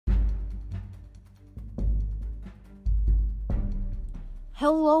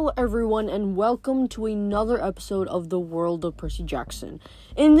Hello everyone and welcome to another episode of The World of Percy Jackson.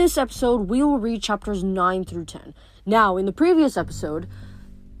 In this episode, we will read chapters 9 through 10. Now, in the previous episode,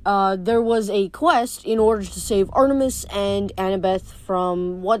 there was a quest in order to save Artemis and Annabeth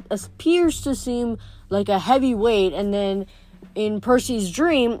from what appears to seem like a heavy weight, and then in Percy's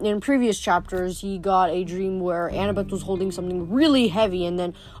dream, in previous chapters, he got a dream where Annabeth was holding something really heavy, and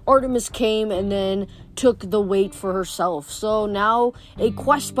then Artemis came and then took the weight for herself. So now a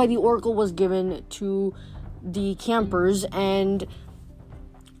quest by the Oracle was given to the campers, and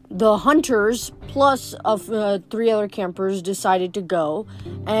the hunters, plus of 3 other campers, decided to go,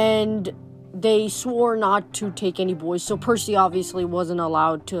 and they swore not to take any boys, so Percy obviously wasn't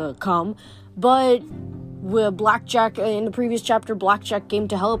allowed to come, but with Blackjack, in the previous chapter, Blackjack came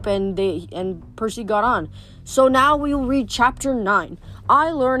to help, and Percy got on. So now we will read chapter 9. I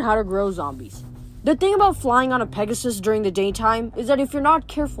learn how to grow zombies. The thing about flying on a Pegasus during the daytime is that if you're not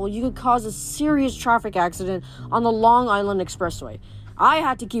careful, you could cause a serious traffic accident on the Long Island Expressway. I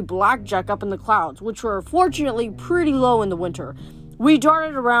had to keep Blackjack up in the clouds, which were fortunately pretty low in the winter. We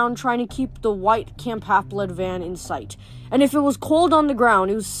darted around trying to keep the white Camp Half-Blood van in sight. And if it was cold on the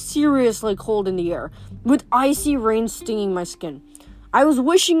ground, it was seriously cold in the air, with icy rain stinging my skin. I was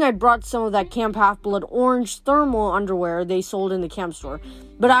wishing I'd brought some of that Camp Half-Blood orange thermal underwear they sold in the camp store.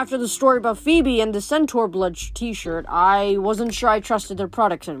 But after the story about Phoebe and the Centaur Blood t-shirt, I wasn't sure I trusted their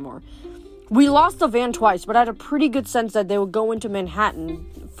products anymore. We lost the van twice, but I had a pretty good sense that they would go into Manhattan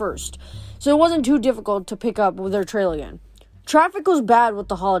first, so it wasn't too difficult to pick up their trail again. Traffic was bad with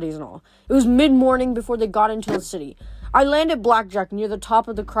the holidays and all. It was mid-morning before they got into the city. I landed Blackjack near the top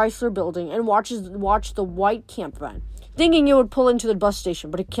of the Chrysler building and watched the white camp van, thinking it would pull into the bus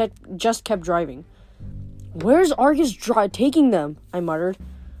station, but it just kept driving. "Where's Argus taking them?" I muttered.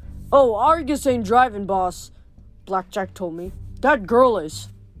 "Oh, Argus ain't driving, boss," Blackjack told me. "That girl is."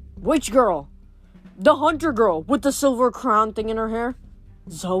 "Which girl?" "The hunter girl with the silver crown thing in her hair."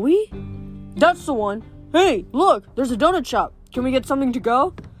 "Zoe?" "That's the one. Hey, look, there's a donut shop. Can we get something to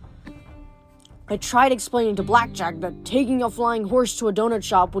go?" I tried explaining to Blackjack that taking a flying horse to a donut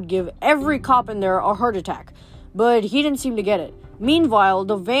shop would give every cop in there a heart attack, but he didn't seem to get it. Meanwhile,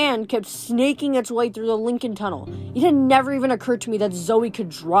 the van kept snaking its way through the Lincoln Tunnel. It had never even occurred to me that Zoe could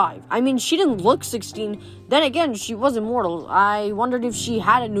drive. I mean, she didn't look 16. Then again, she was immortal. I wondered if she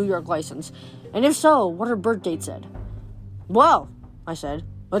had a New York license, and if so, what her birth date said. "Well," I said,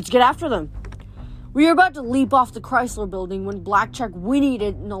 "let's get after them." We were about to leap off the Chrysler building when Blackjack whinnied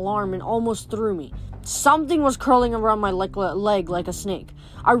an alarm and almost threw me. Something was curling around my leg like a snake.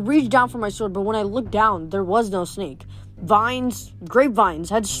 I reached down for my sword, but when I looked down, there was no snake. Grapevines,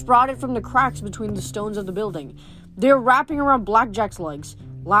 had sprouted from the cracks between the stones of the building. They were wrapping around Blackjack's legs,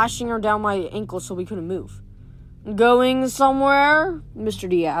 lashing her down my ankles so we couldn't move. "Going somewhere?" Mr.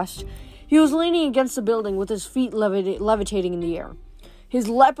 D asked. He was leaning against the building with his feet levitating in the air, his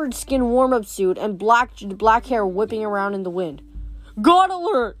leopard skin warm-up suit and black hair whipping around in the wind. "God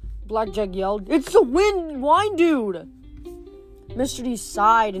alert!" Blackjack yelled. "It's the wine dude!" Mr. D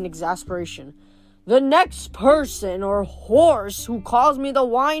sighed in exasperation. "The next person or horse who calls me the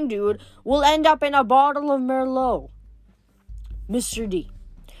wine dude will end up in a bottle of Merlot." Mr. D.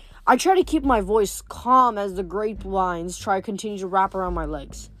 I try to keep my voice calm as the grapevines continue to wrap around my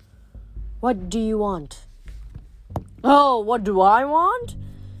legs. "What do you want?" "Oh, what do I want?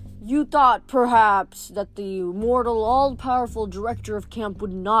 You thought, perhaps, that the immortal, all-powerful director of camp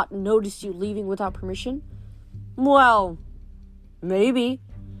would not notice you leaving without permission? Well, maybe.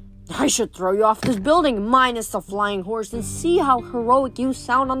 I should throw you off this building, minus the flying horse, and see how heroic you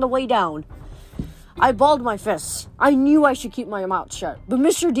sound on the way down." I balled my fists. I knew I should keep my mouth shut, but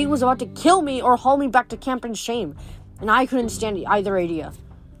Mr. D was about to kill me or haul me back to camp in shame, and I couldn't stand either idea.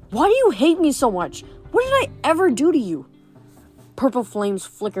 "Why do you hate me so much? What did I ever do to you?" Purple flames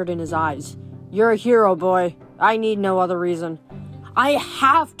flickered in his eyes. "You're a hero, boy. I need no other reason. I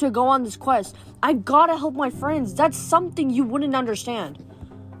have to go on this quest. I've gotta help my friends. That's something you wouldn't understand."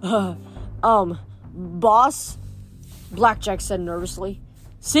 Boss?" Blackjack said nervously.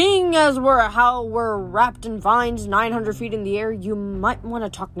 "Seeing as we're wrapped in vines 900 feet in the air, you might want to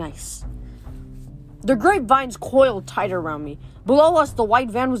talk nice." The grapevines coiled tighter around me. Below us, the white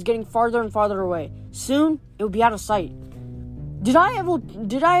van was getting farther and farther away. Soon, it would be out of sight. Did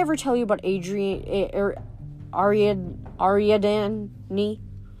I ever tell you about Ariadne?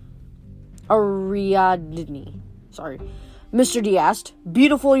 Sorry. Mr. D asked.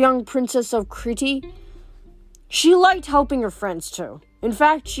 "Beautiful young princess of Crete?" She liked helping her friends, too. In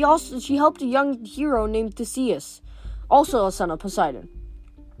fact, she helped a young hero named Theseus, also a son of Poseidon.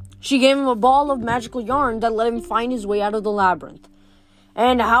 She gave him a ball of magical yarn that let him find his way out of the labyrinth.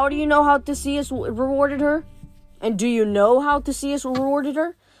 And how do you know how Theseus rewarded her? And do you know how Theseus rewarded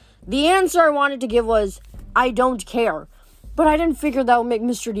her? The answer I wanted to give was, I don't care. But I didn't figure that would make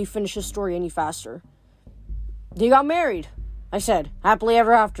Mr. D finish his story any faster. They got married, I said. Happily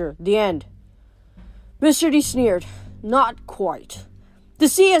ever after. The end. Mr. D sneered. Not quite.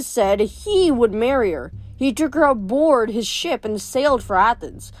 Theseus said he would marry her. He took her aboard his ship and sailed for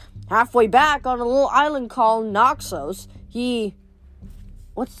Athens. Halfway back on a little island called Naxos,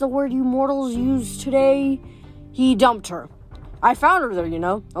 what's the word you mortals use today? He dumped her. I found her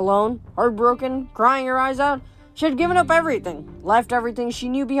there, alone, heartbroken, crying her eyes out. She had given up everything, left everything she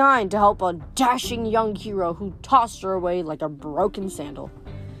knew behind to help a dashing young hero who tossed her away like a broken sandal.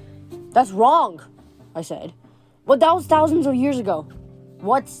 That's wrong, I said. But that was thousands of years ago.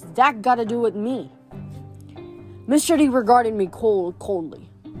 What's that got to do with me? Mr. D regarded me coldly.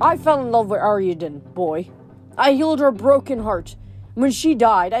 I fell in love with Ariadne, boy. I healed her broken heart. When she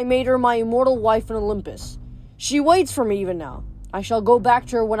died, I made her my immortal wife in Olympus. She waits for me even now. I shall go back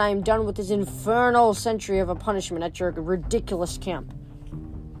to her when I am done with this infernal century of a punishment at your ridiculous camp.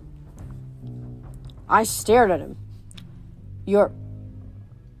 I stared at him. You're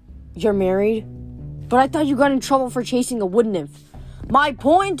married? But I thought you got in trouble for chasing a wood nymph. My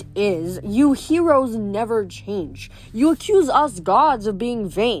point is, you heroes never change. You accuse us gods of being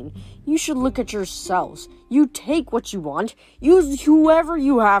vain. You should look at yourselves. You take what you want, use whoever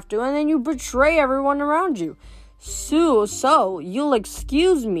you have to, and then you betray everyone around you. So you'll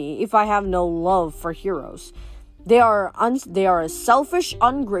excuse me if I have no love for heroes. They are a selfish,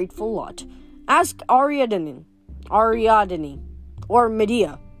 ungrateful lot. Ask Ariadne, or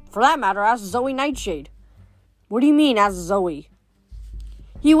Medea. For that matter, ask Zoe Nightshade. What do you mean, ask Zoe?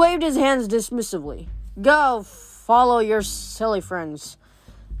 He waved his hands dismissively. Go, follow your silly friends.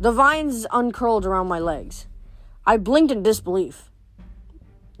 The vines uncurled around my legs. I blinked in disbelief.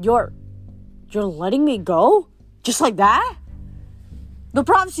 You're letting me go? Just like that? The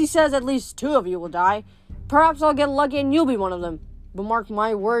prophecy says at least 2 of you will die. Perhaps I'll get lucky and you'll be one of them. But mark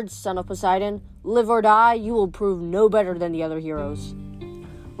my words, son of Poseidon. Live or die, you will prove no better than the other heroes.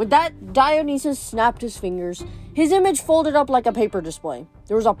 With that, Dionysus snapped his fingers. His image folded up like a paper display.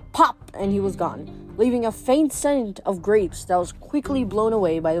 There was a pop, and he was gone, leaving a faint scent of grapes that was quickly blown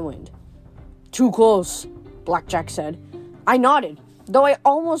away by the wind. Too close, Blackjack said. I nodded, though I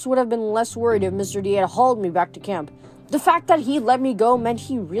almost would have been less worried if Mr. D had hauled me back to camp. The fact that he let me go meant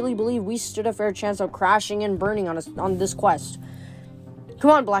he really believed we stood a fair chance of crashing and burning on this quest.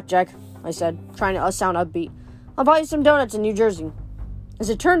 Come on, Blackjack, I said, trying to sound upbeat. I'll buy you some donuts in New Jersey. As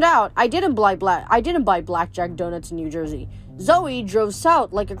it turned out, I didn't buy Blackjack donuts in New Jersey. Zoe drove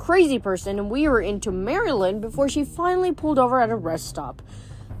south like a crazy person, and we were into Maryland before she finally pulled over at a rest stop.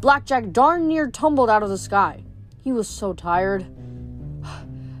 Blackjack darn near tumbled out of the sky. He was so tired.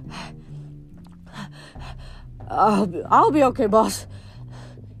 I'll be okay, boss,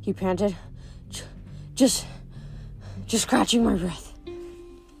 he panted. Just scratching my breath.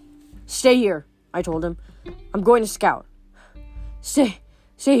 Stay here, I told him. I'm going to scout. Stay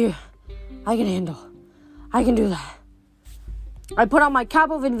here. I can do that. I put on my cap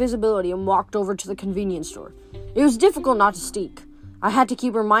of invisibility and walked over to the convenience store. It was difficult not to speak. I had to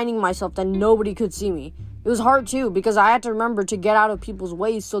keep reminding myself that nobody could see me. It was hard too, because I had to remember to get out of people's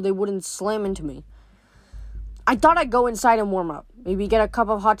ways so they wouldn't slam into me. I thought I'd go inside and warm up. Maybe get a cup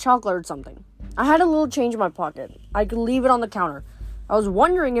of hot chocolate or something. I had a little change in my pocket. I could leave it on the counter. I was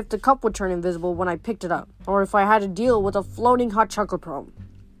wondering if the cup would turn invisible when I picked it up, or if I had to deal with a floating hot chocolate problem.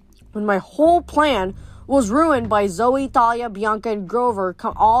 When my whole plan was ruined by Zoe, Thalia, Bianca, and Grover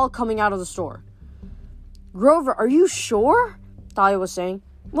all coming out of the store. Grover, are you sure? Thalia was saying.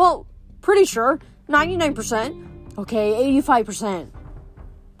 Well, pretty sure. 99%. Okay, 85%.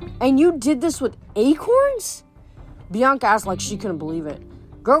 And you did this with acorns? Bianca asked like she couldn't believe it.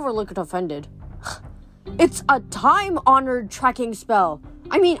 Grover looked offended. It's a time-honored tracking spell.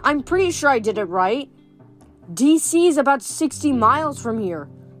 I mean, I'm pretty sure I did it right. DC is about 60 miles from here,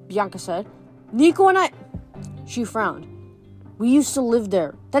 Bianca said. Nico and I... She frowned. We used to live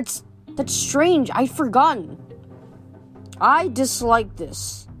there. That's strange. I'd forgotten. I dislike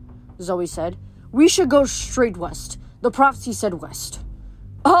this, Zoe said. We should go straight west. The prophecy said west.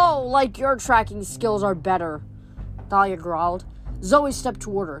 Oh, like your tracking skills are better, Thalia growled. Zoe stepped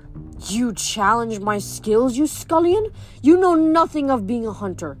toward her. You challenge my skills, you scullion? You know nothing of being a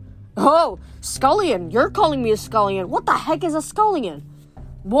hunter. Oh, scullion. You're calling me a scullion. What the heck is a scullion?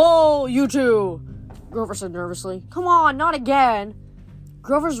 Whoa, you two, Grover said nervously. Come on, not again.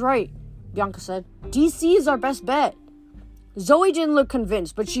 Grover's right, Bianca said. DC is our best bet. Zoe didn't look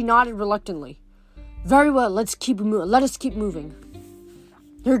convinced, but she nodded reluctantly. Very well, let us keep moving.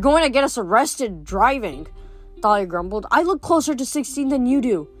 You're going to get us arrested driving, Thalia grumbled. I look closer to 16 than you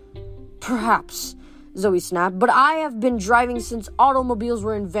do. Perhaps, Zoe snapped, but I have been driving since automobiles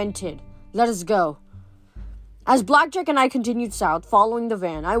were invented. Let us go. As Blackjack and I continued south, following the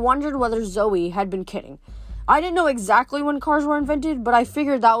van, I wondered whether Zoe had been kidding. I didn't know exactly when cars were invented, but I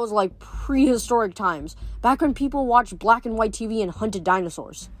figured that was like prehistoric times, back when people watched black and white TV and hunted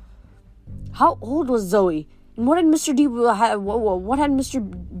dinosaurs. How old was Zoe? And what had Mr.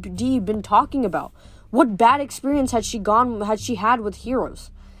 D been talking about? What bad experience had she had with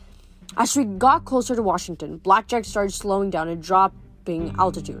heroes? As we got closer to Washington, Blackjack started slowing down and dropping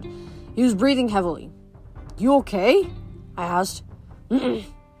altitude. He was breathing heavily. You okay? I asked.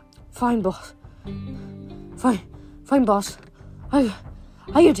 Fine, boss. Fine, boss. I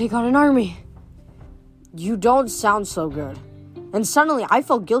can take on an army. You don't sound so good. And suddenly I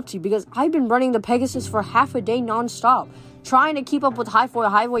felt guilty because I'd been running the Pegasus for half a day non-stop, trying to keep up with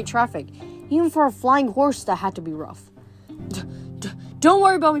highway traffic. Even for a flying horse, that had to be rough. Don't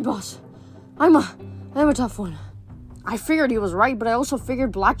worry about me, boss. I'm a tough one. I figured he was right, but I also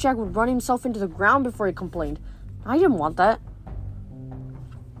figured Blackjack would run himself into the ground before he complained. I didn't want that.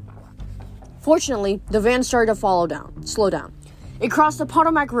 Fortunately, the van started to slow down. It crossed the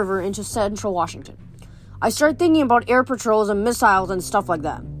Potomac River into central Washington. I started thinking about air patrols and missiles and stuff like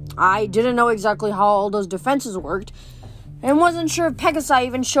that. I didn't know exactly how all those defenses worked, and wasn't sure if Pegasi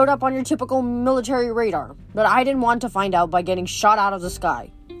even showed up on your typical military radar, but I didn't want to find out by getting shot out of the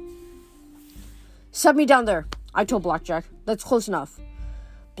sky. Set me down there, I told Blackjack. That's close enough.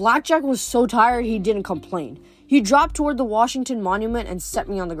 Blackjack was so tired he didn't complain. He dropped toward the Washington Monument and set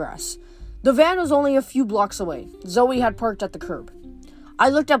me on the grass. The van was only a few blocks away. Zoe had parked at the curb. I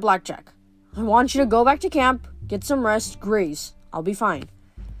looked at Blackjack. I want you to go back to camp, get some rest, graze. I'll be fine.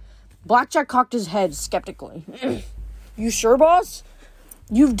 Blackjack cocked his head skeptically. You sure, boss?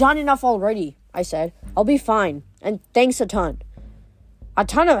 You've done enough already, I said. I'll be fine, and thanks a ton. A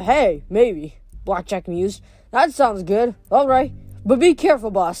ton of hay, maybe, Blackjack mused. That sounds good. All right, but be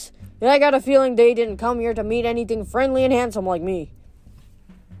careful, boss. I got a feeling they didn't come here to meet anything friendly and handsome like me.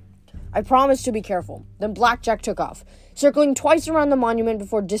 I promised to be careful. Then Blackjack took off, circling twice around the monument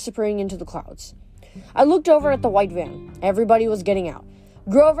before disappearing into the clouds. I looked over at the white van. Everybody was getting out.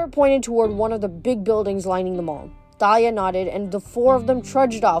 Grover pointed toward one of the big buildings lining the mall. Thalia nodded, and the four of them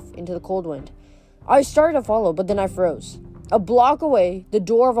trudged off into the cold wind. I started to follow, but then I froze. A block away, the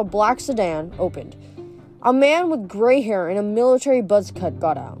door of a black sedan opened. A man with gray hair and a military buzz cut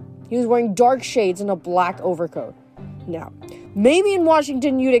got out. He was wearing dark shades and a black overcoat. Now, maybe in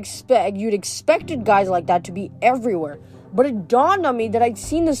Washington you'd expected guys like that to be everywhere, but it dawned on me that I'd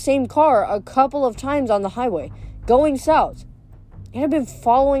seen the same car a couple of times on the highway, going south. It had been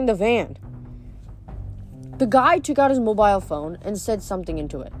following the van. The guy took out his mobile phone and said something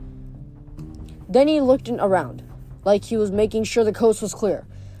into it. Then he looked around, like he was making sure the coast was clear,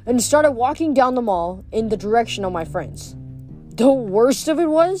 and started walking down the mall in the direction of my friends. The worst of it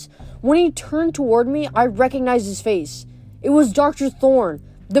was, when he turned toward me, I recognized his face. It was Dr. Thorne,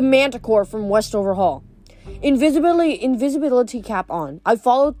 the Manticore from Westover Hall. Invisibility cap on, I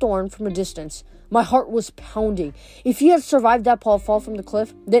followed Thorne from a distance. My heart was pounding. If he had survived that fall from the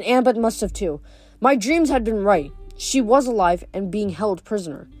cliff, then Annabeth must have too. My dreams had been right. She was alive and being held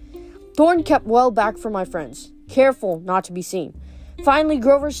prisoner. Thorne kept well back from my friends, careful not to be seen. Finally,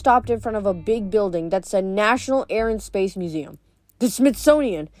 Grover stopped in front of a big building that said National Air and Space Museum. The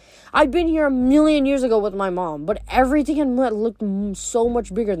Smithsonian. I'd been here 1,000,000 years ago with my mom, but everything had looked so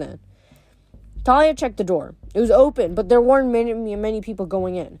much bigger then. Thalia checked the door. It was open, but there weren't many people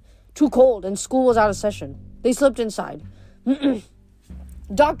going in. Too cold, and school was out of session. They slipped inside.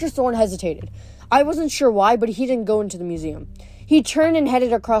 Dr. Thorne hesitated. I wasn't sure why, but he didn't go into the museum. He turned and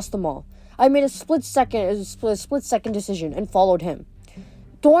headed across the mall. I made a split-second decision and followed him.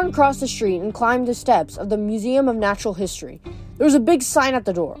 Thorne crossed the street and climbed the steps of the Museum of Natural History. There was a big sign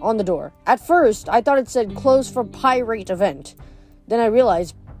on the door. At first, I thought it said closed for pirate event. Then I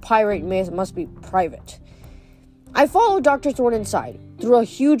realized pirate must be private. I followed Dr. Thorne inside, through a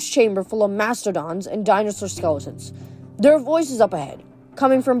huge chamber full of mastodons and dinosaur skeletons. There were voices up ahead,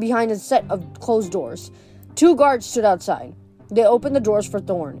 coming from behind a set of closed doors. 2 guards stood outside. They opened the doors for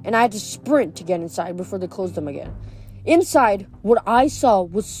Thorne, and I had to sprint to get inside before they closed them again. Inside, what I saw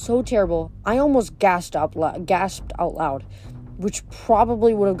was so terrible, I almost gasped out loud, which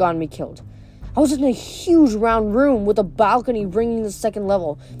probably would have gotten me killed. I was in a huge round room with a balcony ringing the second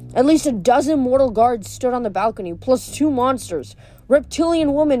level. At least a dozen mortal guards stood on the balcony, plus 2 monsters,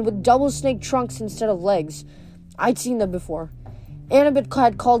 reptilian women with double snake trunks instead of legs. I'd seen them before. Annabeth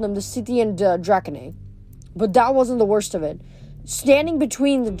had called them the Scythian Dracanae. But that wasn't the worst of it. Standing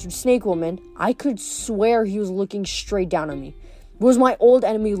between the snake woman, I could swear he was looking straight down at me. It was my old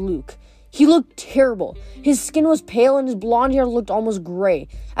enemy, Luke. He looked terrible. His skin was pale and his blonde hair looked almost gray,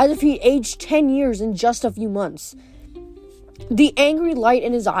 as if he aged 10 years in just a few months. The angry light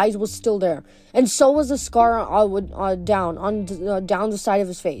in his eyes was still there, and so was the scar down the side of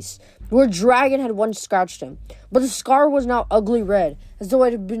his face, where a dragon had once scratched him. But the scar was now ugly red, as though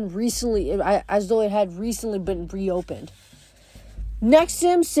it had recently been reopened. Next to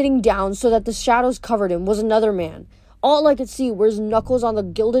him, sitting down so that the shadows covered him, was another man. All I could see were his knuckles on the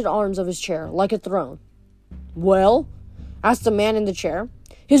gilded arms of his chair, like a throne. "Well?" asked the man in the chair.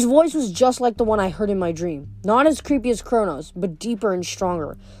 His voice was just like the one I heard in my dream. Not as creepy as Kronos, but deeper and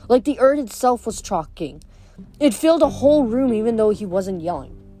stronger, like the earth itself was talking. It filled a whole room even though he wasn't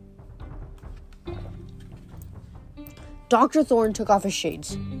yelling. Dr. Thorne took off his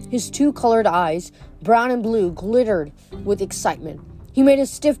shades. His two colored eyes, brown and blue, glittered with excitement. He made a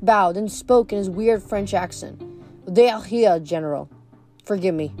stiff bow, then spoke in his weird French accent. "They are here, General.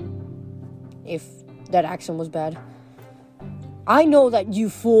 Forgive me if that accent was bad." "I know that, you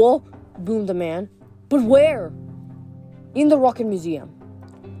fool," boomed the man. "But where?" "In the Rocket Museum."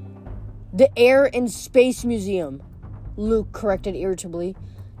 "The Air and Space Museum," Luke corrected irritably.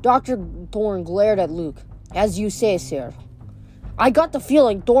 Dr. Thorne glared at Luke. "As you say, sir." I got the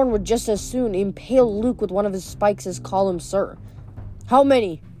feeling Thorne would just as soon impale Luke with one of his spikes as call him sir. "How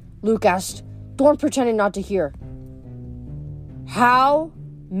many?" Luke asked. Thorne pretended not to hear. "How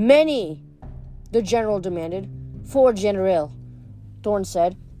many?" the general demanded. "Four, General," Thorne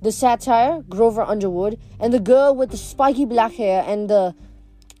said. "The satyr, Grover Underwood, and the girl with the spiky black hair and the,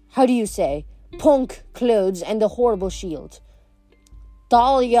 punk clothes and the horrible shield."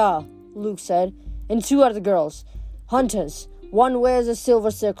 "Thalia," Luke said, "and two other girls. Hunters. One wears a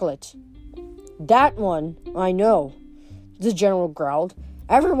silver circlet." "That one, I know," the general growled.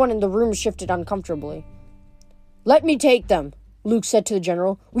 Everyone in the room shifted uncomfortably. "Let me take them," Luke said to the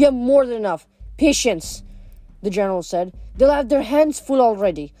general. "We have more than enough. Patience," the general said. "They'll have their hands full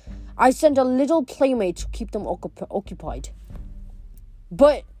already. I sent a little playmate to keep them occupied."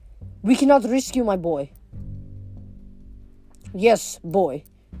 "But we cannot risk you, my boy." "Yes, boy,"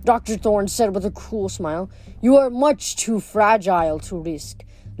 Dr. Thorne said with a cruel smile. "You are much too fragile to risk.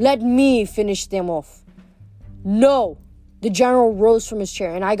 Let me finish them off." "No!" The general rose from his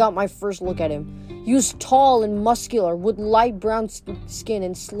chair, and I got my first look at him. He was tall and muscular, with light brown skin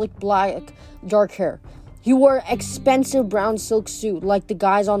and slick black, dark hair. He wore an expensive brown silk suit like the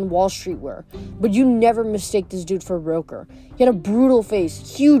guys on Wall Street wear, but you never mistake this dude for a broker. He had a brutal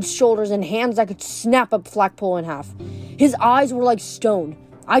face, huge shoulders, and hands that could snap a flagpole in half. His eyes were like stone.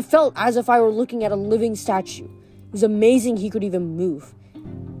 I felt as if I were looking at a living statue. It was amazing he could even move.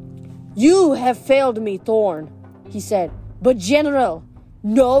 "You have failed me, Thorne," he said. "But General,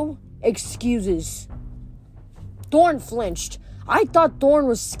 no excuses." Thorne flinched. I thought Thorne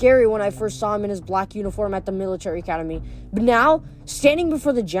was scary when I first saw him in his black uniform at the military academy. But now, standing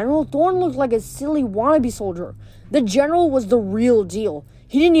before the general, Thorne looked like a silly wannabe soldier. The general was the real deal.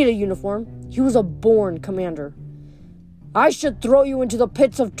 He didn't need a uniform. He was a born commander. "I should throw you into the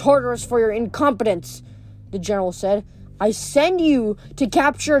pits of Tartarus for your incompetence," the general said. "I send you to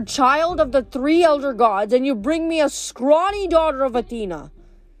capture a child of the three elder gods, and you bring me a scrawny daughter of Athena."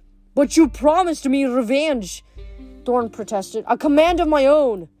 "But you promised me revenge," Thorne protested. "A command of my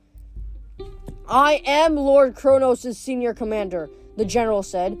own." "I am Lord Kronos' senior commander," the general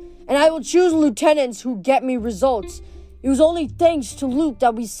said, "and I will choose lieutenants who get me results. It was only thanks to Luke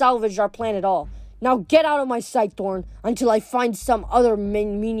that we salvaged our plan at all. Now get out of my sight, Thorne, until I find some other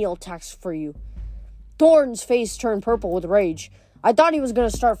menial task for you." Thorne's face turned purple with rage. I thought he was going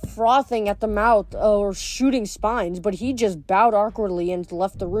to start frothing at the mouth or shooting spines, but he just bowed awkwardly and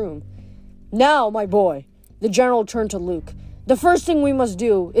left the room. "Now, my boy," the general turned to Luke. "The first thing we must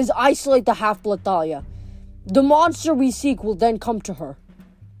do is isolate the half-blood Thalia. The monster we seek will then come to her."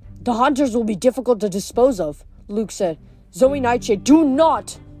 "The hunters will be difficult to dispose of," Luke said. "Zoe Nightshade, do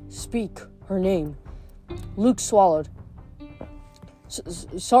not speak her name." Luke swallowed.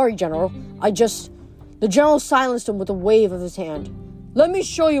 Sorry, General. The general silenced him with a wave of his hand. "Let me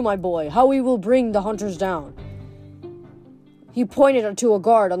show you, my boy, how we will bring the hunters down." He pointed to a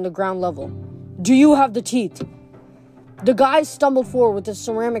guard on the ground level. "Do you have the teeth?" The guy stumbled forward with a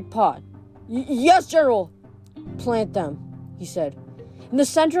ceramic pot. Yes, General." "Plant them," he said. In the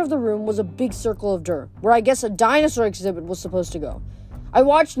center of the room was a big circle of dirt, where I guess a dinosaur exhibit was supposed to go. I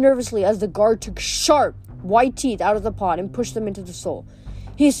watched nervously as the guard took sharp, white teeth out of the pot and pushed them into the soil.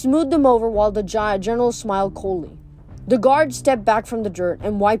 He smoothed them over while the general smiled coldly. The guard stepped back from the dirt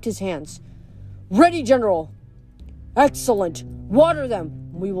and wiped his hands. "Ready, General." Excellent. Water them.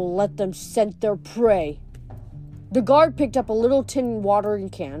 We will let them scent their prey. The guard picked up a little tin watering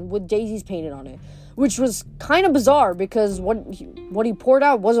can with daisies painted on it, which was kind of bizarre because what he poured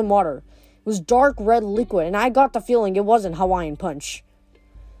out wasn't water. It was dark red liquid, and I got the feeling it wasn't Hawaiian Punch.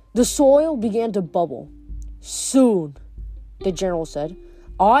 The soil began to bubble. Soon, the general said,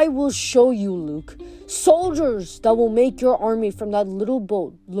 I will show you, Luke, soldiers that will make your army from that little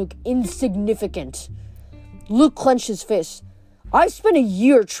boat look insignificant. Luke clenched his fist. I spent a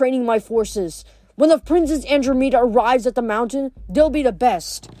year training my forces. When the Princess Andromeda arrives at the mountain, they'll be the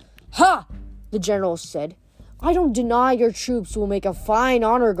best. Ha! The general said. I don't deny your troops will make a fine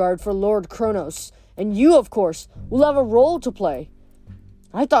honor guard for Lord Kronos, and you, of course, will have a role to play.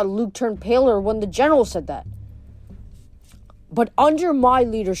 I thought Luke turned paler when the general said that. But under my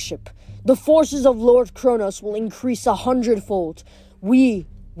leadership, the forces of Lord Kronos will increase 100-fold. We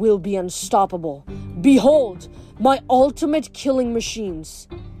will be unstoppable. Behold, my ultimate killing machines.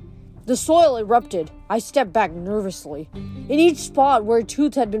 The soil erupted. I stepped back nervously. In each spot where a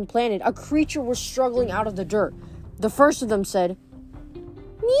tooth had been planted, a creature was struggling out of the dirt. The first of them said,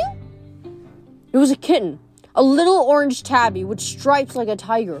 Meow. It was a kitten, a little orange tabby with stripes like a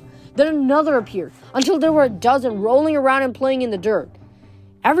tiger. Then another appeared, until there were a dozen rolling around and playing in the dirt.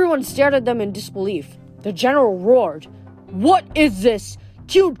 Everyone stared at them in disbelief. The general roared, What is this?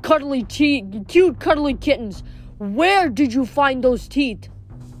 Cute cuddly kittens. Where did you find those teeth?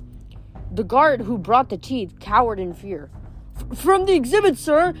 The guard who brought the teeth cowered in fear. From the exhibit,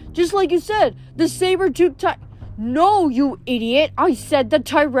 sir, just like you said, the saber-toothed No, you idiot, I said the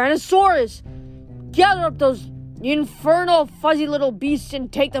Tyrannosaurus. Gather up those infernal fuzzy little beasts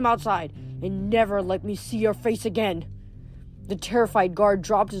and take them outside, and never let me see your face again. The terrified guard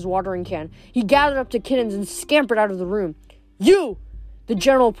dropped his watering can. He gathered up the kittens and scampered out of the room. You! The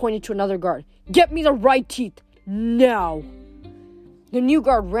general pointed to another guard. Get me the right teeth, now! The new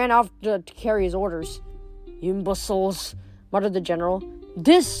guard ran off to carry his orders. Imbeciles, muttered the general.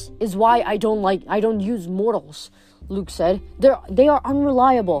 This is why I don't use mortals, Luke said. They are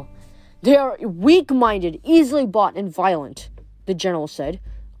unreliable. They are weak-minded, easily bought, and violent, the general said.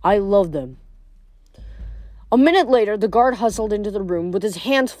 I love them. A minute later, the guard hustled into the room with his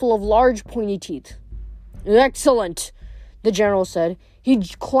hands full of large, pointy teeth. Excellent, the general said. He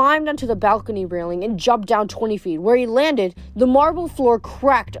climbed onto the balcony railing and jumped down 20 feet. Where he landed, the marble floor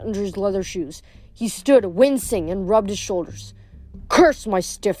cracked under his leather shoes. He stood, wincing, and rubbed his shoulders. Curse my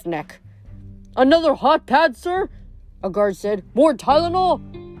stiff neck. Another hot pad, sir? A guard said. More Tylenol?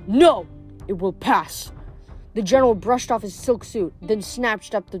 No, it will pass. The general brushed off his silk suit, then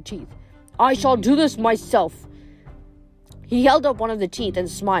snatched up the teeth. I shall do this myself. He held up one of the teeth and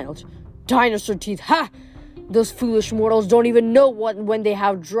smiled. Dinosaur teeth, ha! Those foolish mortals don't even know when they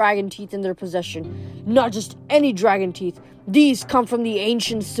have dragon teeth in their possession. Not just any dragon teeth. These come from the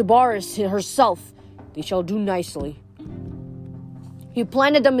ancient Sybaris herself. They shall do nicely. He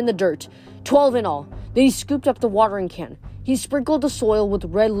planted them in the dirt, 12 in all. Then he scooped up the watering can. He sprinkled the soil with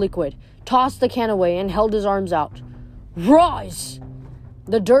red liquid, tossed the can away, and held his arms out. Rise!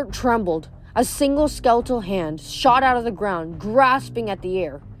 The dirt trembled. A single skeletal hand shot out of the ground, grasping at the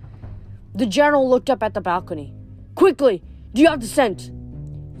air. The general looked up at the balcony. Quickly, do you have the scent?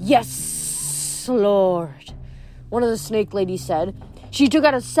 Yes, Lord, one of the snake ladies said. She took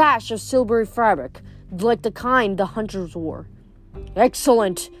out a sash of silvery fabric, like the kind the hunters wore.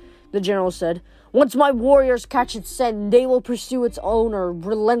 Excellent, the general said. Once my warriors catch its scent, they will pursue its owner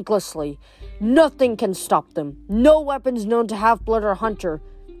relentlessly. Nothing can stop them. No weapons known to Half-Blood or Hunter.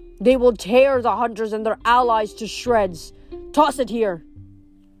 They will tear the hunters and their allies to shreds. Toss it here.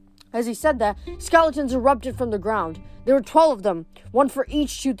 As he said that, skeletons erupted from the ground. There were 12 of them, one for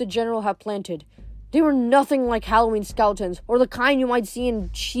each tooth the general had planted. They were nothing like Halloween skeletons, or the kind you might see in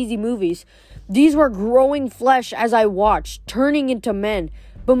cheesy movies. These were growing flesh as I watched, turning into men,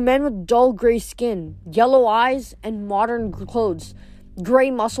 but men with dull gray skin, yellow eyes, and modern clothes. Gray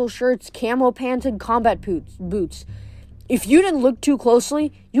muscle shirts, camo pants, and combat boots. If you didn't look too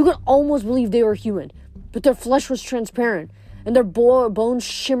closely, you could almost believe they were human, but their flesh was transparent, and their bones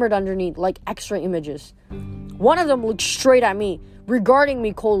shimmered underneath like X-ray images. One of them looked straight at me, regarding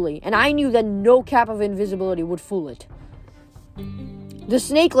me coldly, and I knew that no cap of invisibility would fool it. The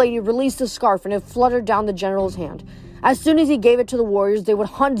snake lady released the scarf, and it fluttered down the general's hand. As soon as he gave it to the warriors, they would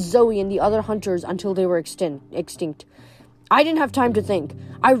hunt Zoe and the other hunters until they were extinct. I didn't have time to think.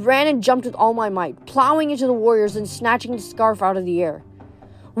 I ran and jumped with all my might, plowing into the warriors and snatching the scarf out of the air.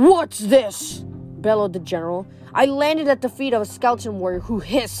 "What's this?" bellowed the general. I landed at the feet of a skeleton warrior who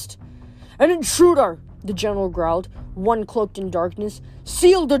hissed. "An intruder!" the general growled, one cloaked in darkness.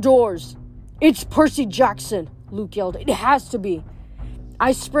 "Seal the doors!" "It's Percy Jackson. Luke yelled. It has to be.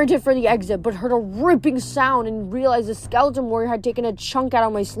 I sprinted for the exit, but heard a ripping sound and realized the skeleton warrior had taken a chunk out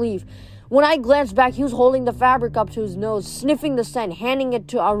of my sleeve. When I glanced back, he was holding the fabric up to his nose, sniffing the scent, handing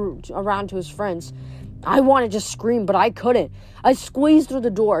it around to his friends. I wanted to scream, but I couldn't. I squeezed through the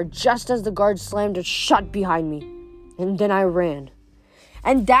door just as the guard slammed it shut behind me. And then I ran.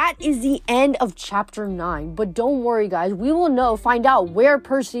 And that is the end of chapter 9. But don't worry, guys. We will find out where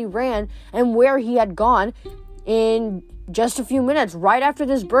Percy ran and where he had gone in just a few minutes, right after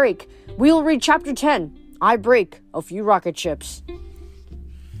this break. We will read chapter 10. I break a few rocket ships.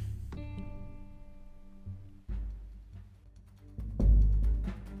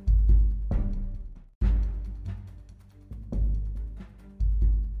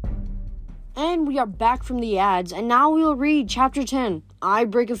 And we are back from the ads, and now we will read Chapter 10, I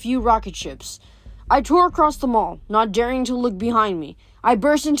Break a Few Rocket Ships. I tore across the mall, not daring to look behind me. I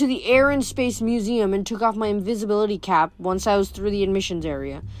burst into the Air and Space Museum and took off my invisibility cap once I was through the admissions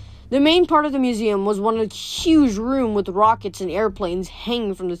area. The main part of the museum was one huge room with rockets and airplanes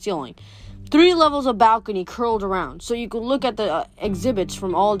hanging from the ceiling. 3 levels of balcony curled around, so you could look at the exhibits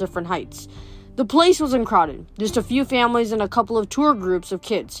from all different heights. The place wasn't crowded, just a few families and a couple of tour groups of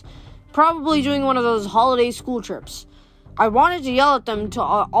kids. Probably doing one of those holiday school trips. I wanted to yell at them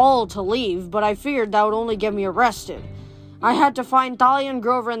all to leave, but I figured that would only get me arrested. I had to find Thalia and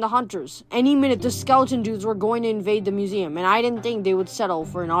Grover and the Hunters. Any minute the skeleton dudes were going to invade the museum, and I didn't think they would settle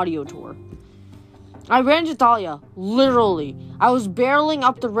for an audio tour. I ran to Thalia, literally. I was barreling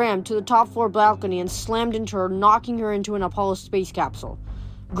up the ramp to the top floor balcony and slammed into her, knocking her into an Apollo space capsule.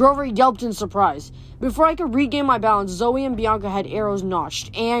 Grover yelped in surprise. Before I could regain my balance, Zoe and Bianca had arrows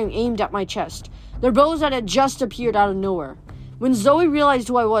notched and aimed at my chest. Their bows that had just appeared out of nowhere. When Zoe realized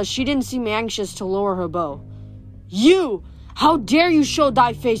who I was, she didn't seem anxious to lower her bow. You! How dare you show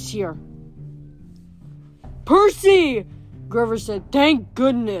thy face here? Percy! Grover said, thank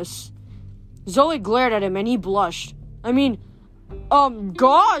goodness. Zoe glared at him and he blushed.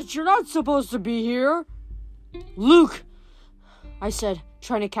 Gosh, you're not supposed to be here. Luke, I said,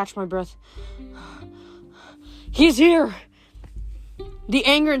 trying to catch my breath. He's here! The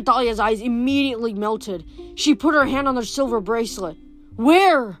anger in Thalia's eyes immediately melted. She put her hand on their silver bracelet.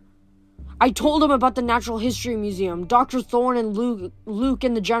 Where? I told him about the Natural History Museum, Dr. Thorne and Luke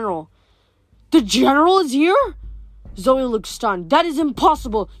and the General. The General is here? Zoe looked stunned. That is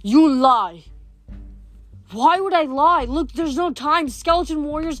impossible. You lie. Why would I lie? Look, there's no time. Skeleton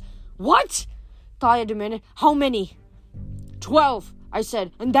warriors. What? Thalia demanded. How many? 12, I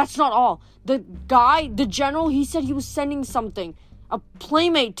said. And that's not all. The General, he said he was sending something. A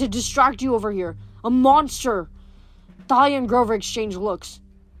playmate to distract you over here. A monster. Thalia and Grover exchanged looks.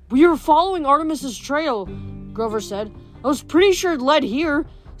 We were following Artemis's trail, Grover said. I was pretty sure it led here.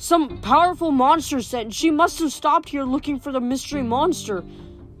 Some powerful monster sent. She must have stopped here looking for the mystery monster.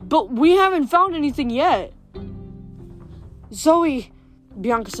 But we haven't found anything yet. Zoe,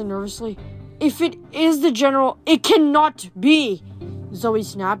 Bianca said nervously. If it is the General, it cannot be, Zoe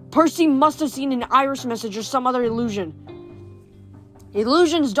snapped. Percy must have seen an iris message or some other illusion.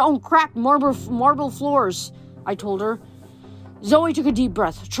 Illusions don't crack marble floors, I told her. Zoe took a deep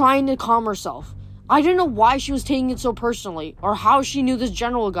breath, trying to calm herself. I didn't know why she was taking it so personally, or how she knew this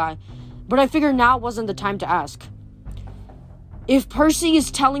General guy, but I figured now wasn't the time to ask. If Percy is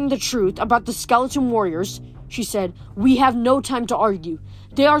telling the truth about the skeleton warriors, she said, we have no time to argue.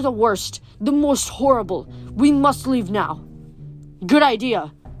 They are the worst, the most horrible. We must leave now. Good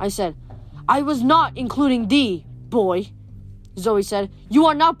idea, I said. I was not including thee, boy, Zoe said. You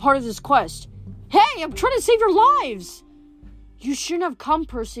are not part of this quest. Hey, I'm trying to save your lives. You shouldn't have come,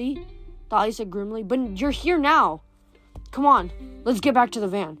 Percy, Thalia said grimly, but you're here now. Come on, let's get back to the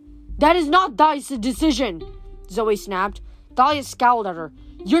van. That is not Thalia's decision, Zoe snapped. Thalia scowled at her.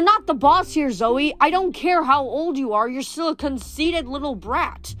 You're not the boss here, Zoe. I don't care how old you are. You're still a conceited little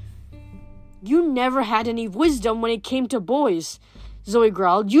brat. You never had any wisdom when it came to boys, Zoe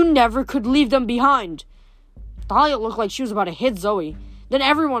growled. You never could leave them behind. Thalia looked like she was about to hit Zoe. Then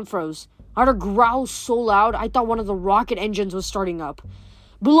everyone froze. I heard her growl so loud, I thought one of the rocket engines was starting up.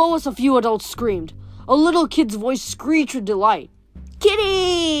 Below us, a few adults screamed. A little kid's voice screeched with delight.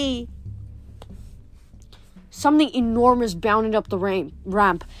 Kitty! Something enormous bounded up the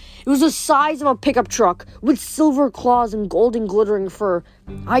ramp. It was the size of a pickup truck, with silver claws and golden glittering fur.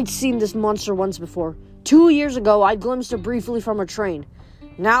 I'd seen this monster once before. 2 years ago, I glimpsed it briefly from a train.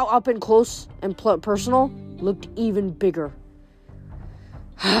 Now, up and close and personal, looked even bigger.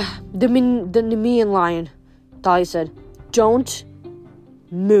 The Nemean lion, Thalia said. Don't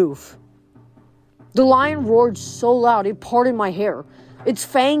move. The lion roared so loud it parted my hair. Its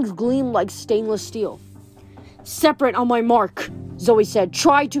fangs gleamed like stainless steel. Separate on my mark, Zoe said.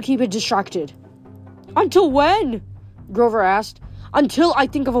 Try to keep it distracted. Until when? Grover asked. Until I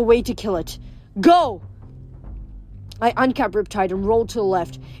think of a way to kill it. Go! I uncapped Riptide and rolled to the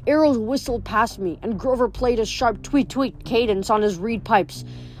left. Arrows whistled past me, and Grover played a sharp tweet-tweet cadence on his reed pipes.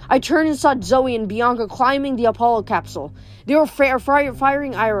 I turned and saw Zoe and Bianca climbing the Apollo capsule. They were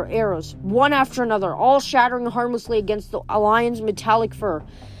firing arrows, one after another, all shattering harmlessly against the lion's metallic fur.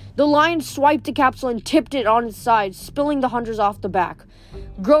 The lion swiped the capsule and tipped it on its side, spilling the hunters off the back.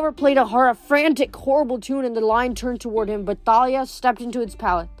 Grover played a frantic, horrible tune, and the lion turned toward him, but Thalia stepped into its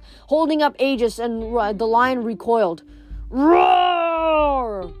path, holding up Aegis, and the lion recoiled.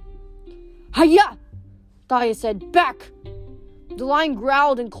 Roar! Hiya! Thalia said. Back! The lion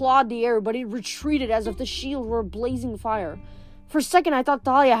growled and clawed the air, but it retreated as if the shield were a blazing fire. For a second, I thought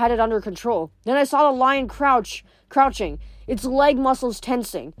Thalia had it under control. Then I saw the lion crouching, its leg muscles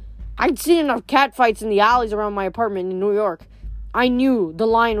tensing. I'd seen enough catfights in the alleys around my apartment in New York. I knew the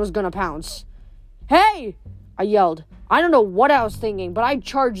lion was gonna pounce. Hey! I yelled. I don't know what I was thinking, but I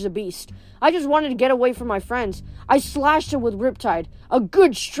charged the beast. I just wanted to get away from my friends. I slashed it with Riptide. A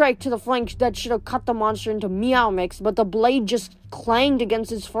good strike to the flank that should have cut the monster into meow mix, but the blade just clanged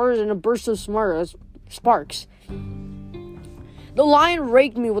against its fur in a burst of sparks. The lion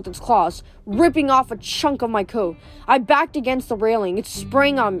raked me with its claws, ripping off a chunk of my coat. I backed against the railing. It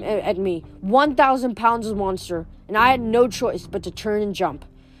sprang at me, 1,000 pounds of monster, and I had no choice but to turn and jump.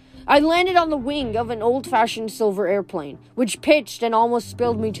 I landed on the wing of an old-fashioned silver airplane, which pitched and almost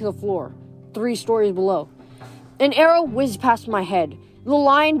spilled me to the floor, 3 stories below. An arrow whizzed past my head. The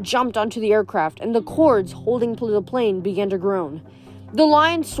lion jumped onto the aircraft, and the cords holding to the plane began to groan. The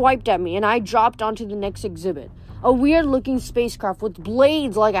lion swiped at me, and I dropped onto the next exhibit, a weird-looking spacecraft with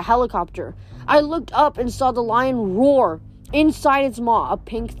blades like a helicopter. I looked up and saw the lion roar. Inside its maw, a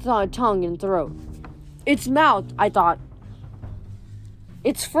pink tongue and throat. Its mouth, I thought.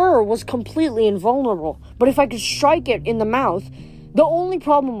 Its fur was completely invulnerable, but if I could strike it in the mouth... The only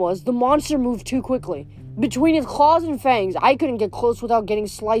problem was the monster moved too quickly. Between its claws and fangs, I couldn't get close without getting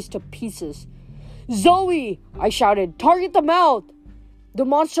sliced to pieces. Zoe! I shouted. Target the mouth! The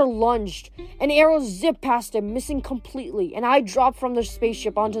monster lunged. An arrow zipped past him, missing completely, and I dropped from the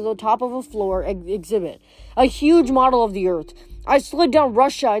spaceship onto the top of a floor exhibit, a huge model of the Earth. I slid down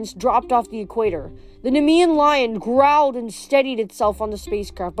Russia and dropped off the equator. The Nemean lion growled and steadied itself on the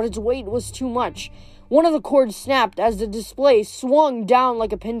spacecraft, but its weight was too much. One of the cords snapped as the display swung down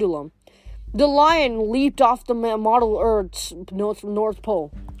like a pendulum. The lion leaped off the model Earth's North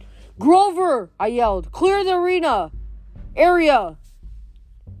Pole. Grover! I yelled. Clear the area!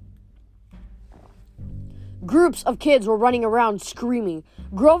 Groups of kids were running around, screaming.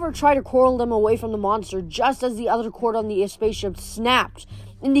 Grover tried to coil them away from the monster just as the other cord on the spaceship snapped,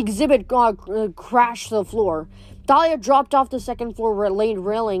 and the exhibit crashed to the floor. Thalia dropped off the second floor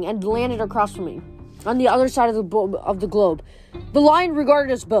railing and landed across from me, on the other side of the globe. The lion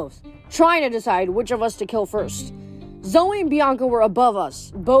regarded us both, trying to decide which of us to kill first. Zoe and Bianca were above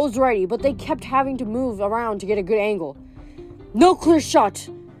us, bows ready, but they kept having to move around to get a good angle. No clear shot!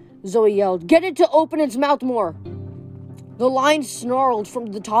 Zoe yelled. Get it to open its mouth more! The lion snarled from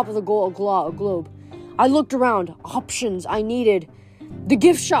the top of the globe. I looked around. Options I needed. The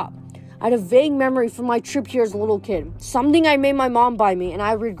gift shop. I had a vague memory from my trip here as a little kid. Something I made my mom buy me, and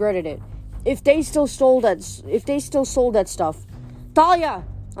I regretted it. If they still sold that stuff. Thalia!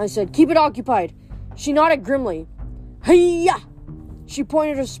 I said. Keep it occupied. She nodded grimly. Hiya! She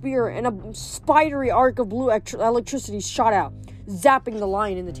pointed her spear, and a spidery arc of blue electricity shot out, zapping the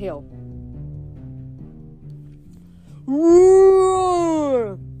lion in the tail.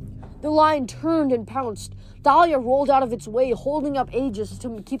 Roar! The lion turned and pounced. Thalia rolled out of its way, holding up Aegis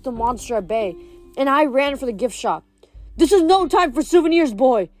to keep the monster at bay, and I ran for the gift shop. This is no time for souvenirs,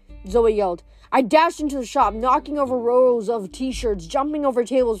 boy! Zoe yelled. I dashed into the shop, knocking over rows of t-shirts, jumping over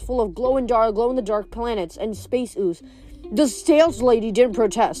tables full of glow-in-the-dark planets and space ooze. The sales lady didn't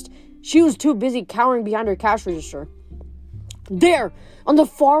protest. She was too busy cowering behind her cash register. There, on the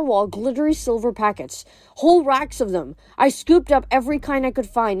far wall, glittery silver packets. Whole racks of them. I scooped up every kind I could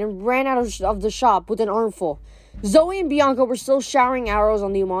find and ran out of the shop with an armful. Zoe and Bianca were still showering arrows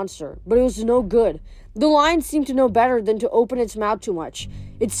on the monster, but it was no good. The lion seemed to know better than to open its mouth too much.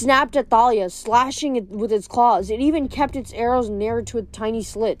 It snapped at Thalia, slashing it with its claws. It even kept its arrows narrowed to tiny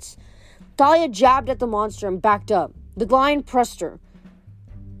slits. Thalia jabbed at the monster and backed up. The lion pressed her.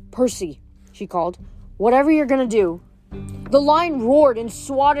 Percy, she called. Whatever you're gonna do. The lion roared and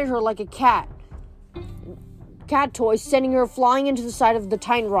swatted her like a cat toy, sending her flying into the side of the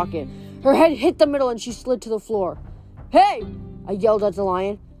Titan rocket. Her head hit the middle and she slid to the floor. Hey! I yelled at the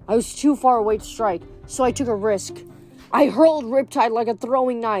lion. I was too far away to strike. so I took a risk. I hurled Riptide like a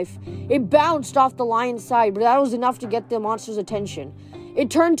throwing knife. It bounced off the lion's side, but that was enough to get the monster's attention. It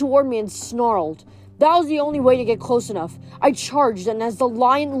turned toward me and snarled. That was the only way to get close enough. I charged, and as the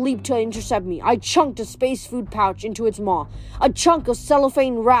lion leaped to intercept me, I chunked a space food pouch into its maw. A chunk of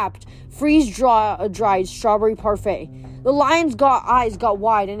cellophane-wrapped, freeze-dried strawberry parfait. The lion's eyes got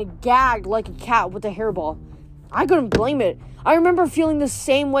wide, and it gagged like a cat with a hairball. I couldn't blame it. I remember feeling the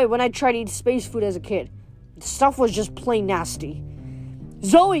same way when I tried to eat space food as a kid. The stuff was just plain nasty.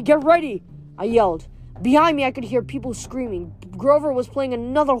 "Zoe, get ready!" I yelled. Behind me, I could hear people screaming. Grover was playing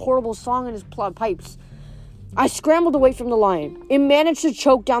another horrible song in his pipes. I scrambled away from the lion. It managed to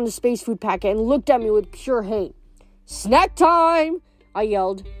choke down the space food packet and looked at me with pure hate. "Snack time!" I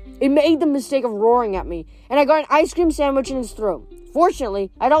yelled. It made the mistake of roaring at me, and I got an ice cream sandwich in its throat.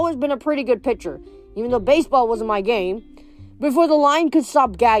 Fortunately, I'd always been a pretty good pitcher, even though baseball wasn't my game. Before the lion could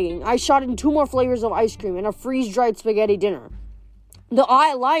stop gagging, I shot in 2 more flavors of ice cream and a freeze-dried spaghetti dinner. The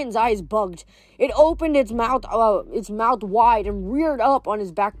lion's eyes bugged. It opened its mouth wide and reared up on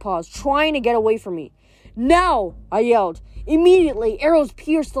his back paws, trying to get away from me. "Now!" I yelled. Immediately, arrows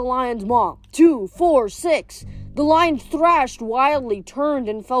pierced the lion's maw. 2, 4, 6. The lion thrashed wildly, turned,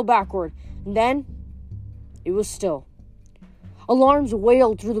 and fell backward. And then, it was still. Alarms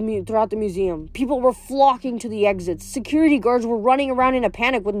wailed throughout the museum. People were flocking to the exits. Security guards were running around in a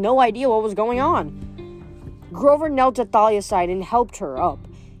panic with no idea what was going on. Grover knelt at Thalia's side and helped her up.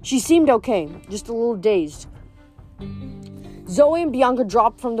 She seemed okay, just a little dazed. Zoe and Bianca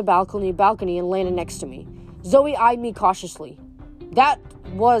dropped from the balcony and landed next to me. Zoe eyed me cautiously. That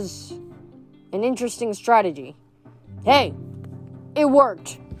was an interesting strategy. Hey, it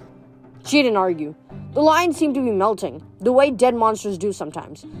worked. She didn't argue. The lion seemed to be melting, the way dead monsters do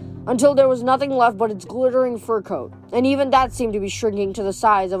sometimes, until there was nothing left but its glittering fur coat, and even that seemed to be shrinking to the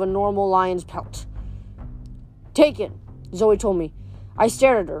size of a normal lion's pelt. "Take it," Zoe told me. I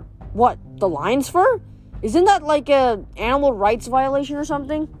stared at her. "What, the lion's fur? Isn't that like a animal rights violation or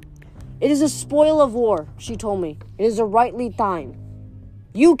something?" "It is a spoil of war," she told me. "It is a rightly thine."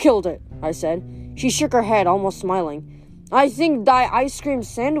 "You killed it," I said. She shook her head, almost smiling. "I think thy ice cream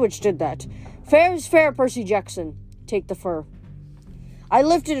sandwich did that. Fair is fair, Percy Jackson. Take the fur." I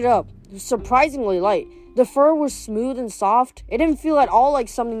lifted it up. It was surprisingly light. The fur was smooth and soft. It didn't feel at all like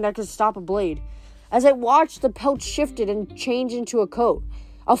something that could stop a blade. As I watched, the pelt shifted and changed into a coat,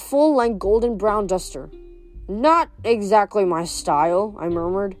 a full-length golden brown duster. "Not exactly my style," I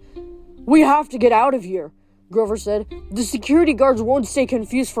murmured. "We have to get out of here," Grover said. "The security guards won't stay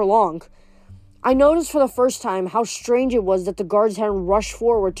confused for long." I noticed for the first time how strange it was that the guards hadn't rushed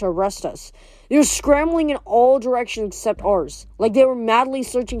forward to arrest us. They were scrambling in all directions except ours, like they were madly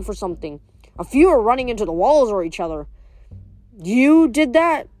searching for something. A few were running into the walls or each other. "You did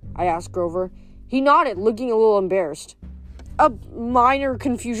that?" I asked Grover. He nodded, looking a little embarrassed. "A minor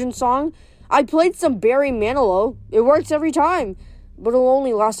confusion song. I played some Barry Manilow. It works every time, but it'll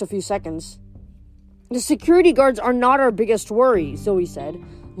only last a few seconds." "The security guards are not our biggest worry," Zoe said.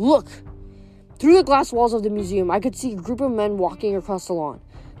 "Look." Through the glass walls of the museum, I could see a group of men walking across the lawn.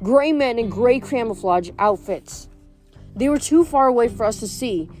 Gray men in gray camouflage outfits. They were too far away for us to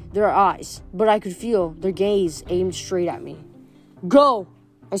see their eyes, but I could feel their gaze aimed straight at me. "Go,"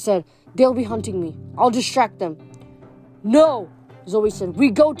 I said. "They'll be hunting me. I'll distract them." "No," Zoe said. "We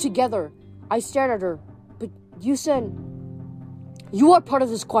go together." I stared at her. "But you said..." "You are part of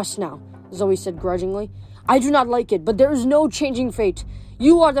this quest now," Zoe said grudgingly. "I do not like it, but there is no changing fate.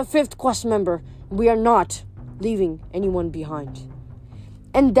 You are the 5th quest member. We are not leaving anyone behind."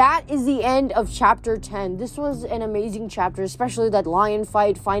 And that is the end of chapter 10. This was an amazing chapter, especially that lion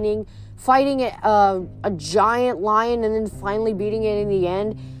fight, fighting a giant lion and then finally beating it in the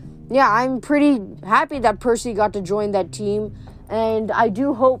end. Yeah, I'm pretty happy that Percy got to join that team, and I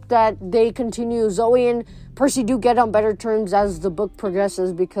do hope that they continue. Zoe and Percy do get on better terms as the book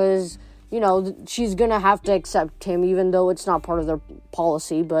progresses because, she's gonna have to accept him even though it's not part of their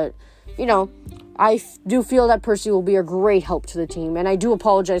policy, but, I do feel that Percy will be a great help to the team, and I do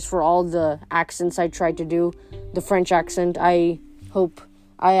apologize for all the accents I tried to do. The French accent, I hope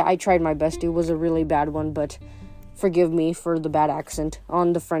I tried my best. It was a really bad one, but forgive me for the bad accent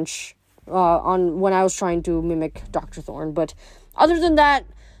on the French, when I was trying to mimic Dr. Thorne. But other than that,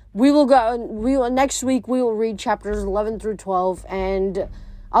 next week we will read chapters 11 through 12, and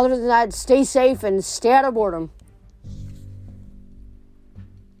other than that, stay safe and stay out of boredom.